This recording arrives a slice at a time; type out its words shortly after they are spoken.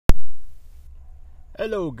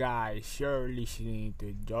Hello guys, you're listening to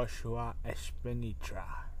Joshua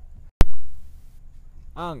Espenitra,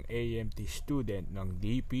 ang AMT student ng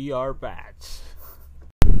DPR Batch.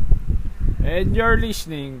 And you're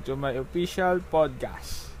listening to my official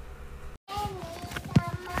podcast.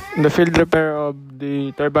 The field repair of the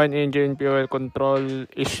turbine engine fuel control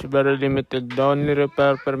is very limited. The only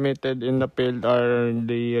repair permitted in the field are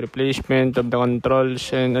the replacement of the controls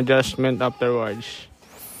and adjustment afterwards.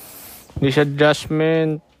 These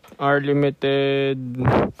adjustments are limited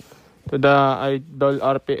to the idle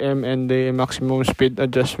RPM and the maximum speed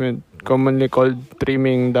adjustment, commonly called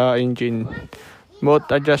trimming the engine.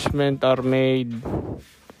 Both adjustments are made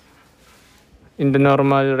in the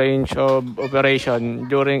normal range of operation.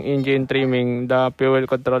 During engine trimming, the fuel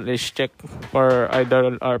control is checked for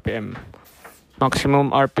idle RPM,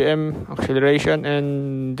 maximum RPM, acceleration,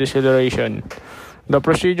 and deceleration. The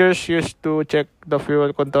procedures used to check the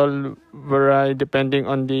fuel control vary depending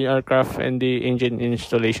on the aircraft and the engine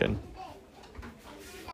installation.